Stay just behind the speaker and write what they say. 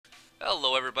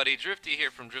Hello everybody, Drifty here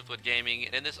from Driftwood Gaming,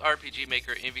 and in this RPG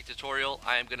Maker MV tutorial,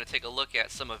 I am going to take a look at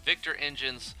some of Victor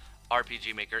Engine's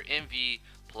RPG Maker MV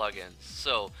plugins.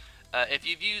 So, if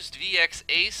you've used VX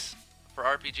Ace for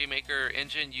RPG Maker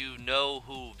Engine, you know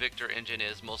who Victor Engine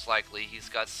is most likely. He's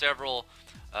got several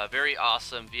very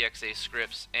awesome VX Ace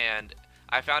scripts, and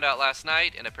I found out last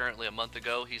night, and apparently a month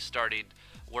ago, he started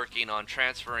working on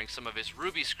transferring some of his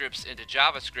Ruby scripts into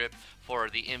JavaScript for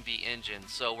the MV engine.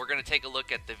 So we're going to take a look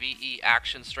at the VE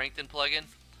Action Strengthen plugin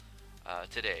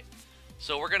today.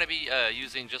 So we're going to be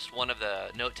using just one of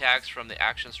the note tags from the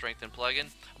Action Strengthen plugin.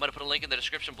 I'm going to put a link in the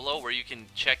description below where you can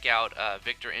check out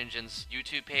Victor Engine's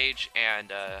YouTube page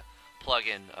and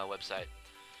plugin website.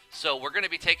 So we're going to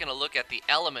be taking a look at the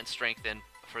Element Strengthen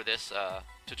for this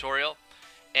tutorial.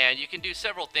 And you can do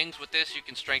several things with this. You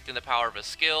can strengthen the power of a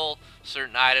skill,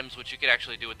 certain items, which you could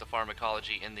actually do with the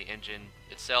pharmacology in the engine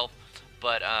itself.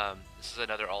 But this is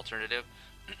another alternative.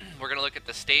 We're going to look at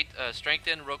the state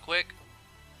strengthen real quick.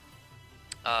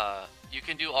 You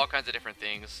can do all kinds of different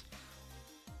things.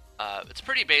 It's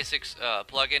pretty basic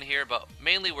plugin here, but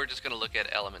mainly we're just going to look at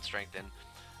element strengthen.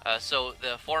 So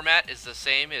the format is the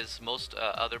same as most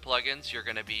other plugins. You're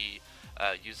going to be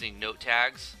using note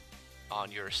tags on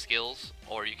your skills,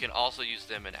 or you can also use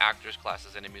them in actors,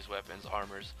 classes, enemies, weapons,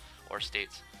 armors, or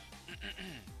states.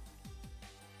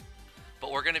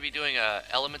 But we're going to be doing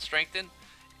element strengthen,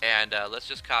 and let's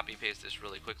just copy paste this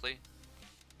really quickly.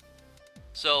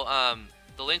 So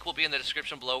the link will be in the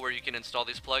description below where you can install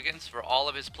these plugins. For all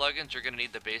of his plugins, you're going to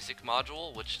need the basic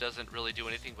module, which doesn't really do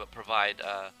anything but provide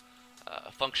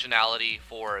functionality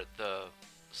for the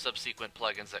subsequent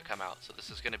plugins that come out. So this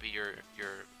is going to be your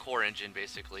core engine,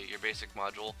 basically, your basic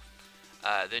module.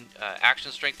 Then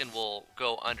Action Strengthen will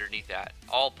go underneath that.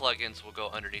 All plugins will go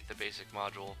underneath the basic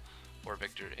module for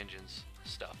Victor Engine's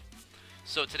stuff.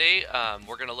 So today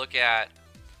we're going to look at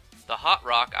the Hot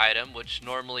Rock item, which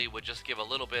normally would just give a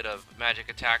little bit of magic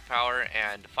attack power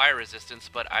and fire resistance,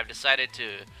 but I've decided to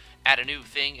add a new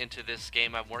thing into this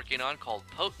game I'm working on called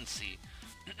Potency.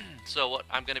 So what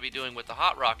I'm going to be doing with the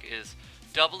Hot Rock is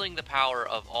doubling the power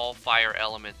of all fire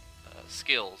element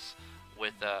skills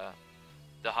with the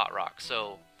Hot Rock.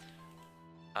 So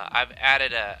I've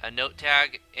added a note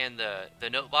tag in the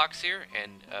note box here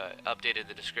and updated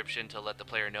the description to let the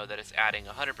player know that it's adding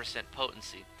 100%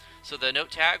 potency. So the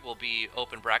note tag will be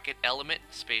open bracket element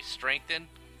space strengthen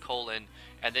colon,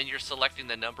 and then you're selecting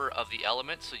the number of the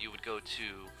element. So you would go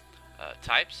to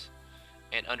types,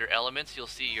 and under elements you'll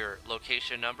see your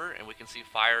location number, and we can see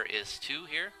fire is 2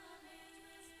 here.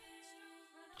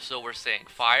 So we're saying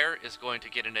fire is going to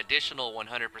get an additional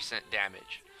 100%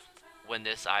 damage when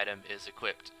this item is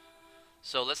equipped.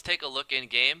 So let's take a look in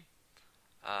game.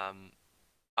 I'm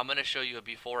going to show you a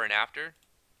before and after.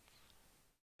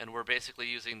 And we're basically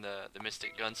using the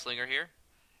Mystic Gunslinger here.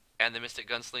 And the Mystic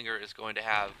Gunslinger is going to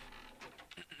have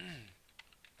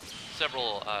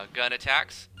several gun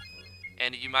attacks.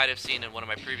 And you might have seen in one of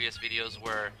my previous videos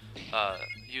where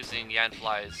using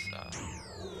Yanfly's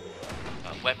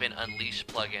Weapon Unleash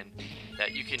plugin,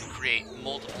 that you can create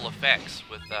multiple effects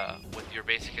with your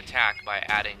basic attack by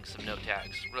adding some note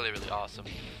tags. Really awesome.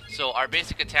 So our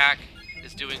basic attack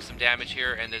is doing some damage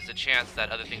here, and there's a chance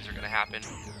that other things are going to happen.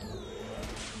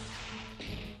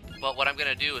 But what I'm going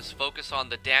to do is focus on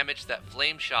the damage that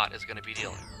Flame Shot is going to be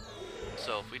dealing.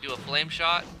 So if we do a Flame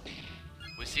Shot,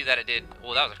 we see that it did,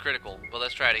 well, that was a critical, but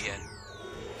let's try it again.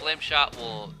 Flame Shot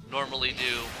will normally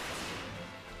do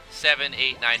 700,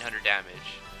 800, 900 damage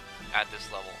at this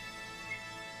level.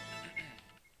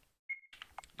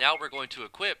 Now we're going to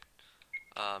equip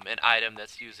an item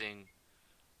that's using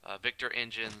Victor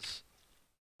Engine's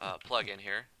plugin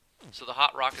here. So the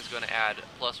Hot Rock is going to add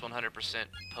plus 100%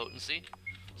 potency.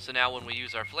 So now when we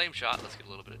use our Flame Shot, let's get a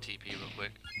little bit of TP real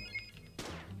quick.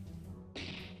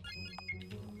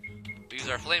 We use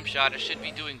our Flame Shot, it should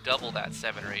be doing double that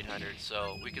 700 or 800.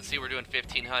 So we can see we're doing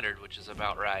 1500, which is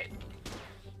about right.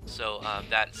 So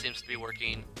that seems to be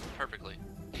working perfectly.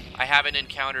 I haven't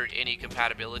encountered any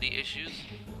compatibility issues,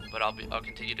 but I'll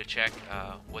continue to check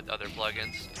with other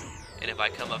plugins. And if I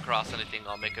come across anything,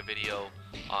 I'll make a video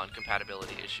on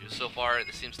compatibility issues. So far,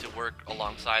 this seems to work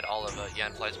alongside all of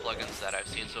Yanfly's plugins that I've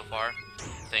seen so far,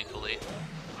 thankfully.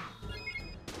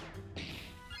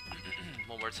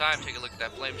 One more time, take a look at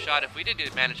that Flame Shot. If we did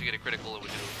manage to get a critical, it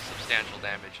would do substantial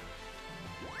damage.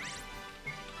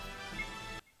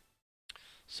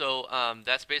 So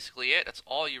that's basically it. That's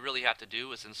all you really have to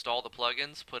do is install the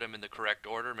plugins, put them in the correct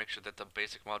order, make sure that the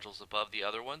basic module is above the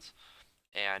other ones,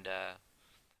 and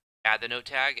add the note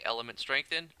tag, element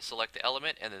strengthen, select the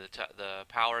element, and then the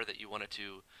power that you want it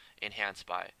to enhanced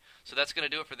by. So that's going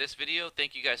to do it for this video.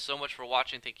 Thank you guys so much for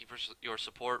watching. Thank you for your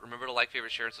support. Remember to like,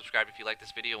 favorite, share, and subscribe if you like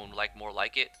this video and would like more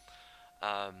like it.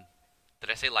 Did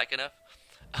I say like enough?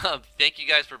 Thank you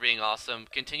guys for being awesome.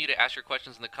 Continue to ask your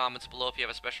questions in the comments below. If you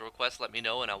have a special request, let me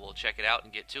know and I will check it out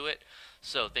and get to it.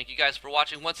 So thank you guys for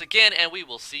watching once again, and we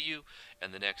will see you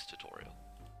in the next tutorial.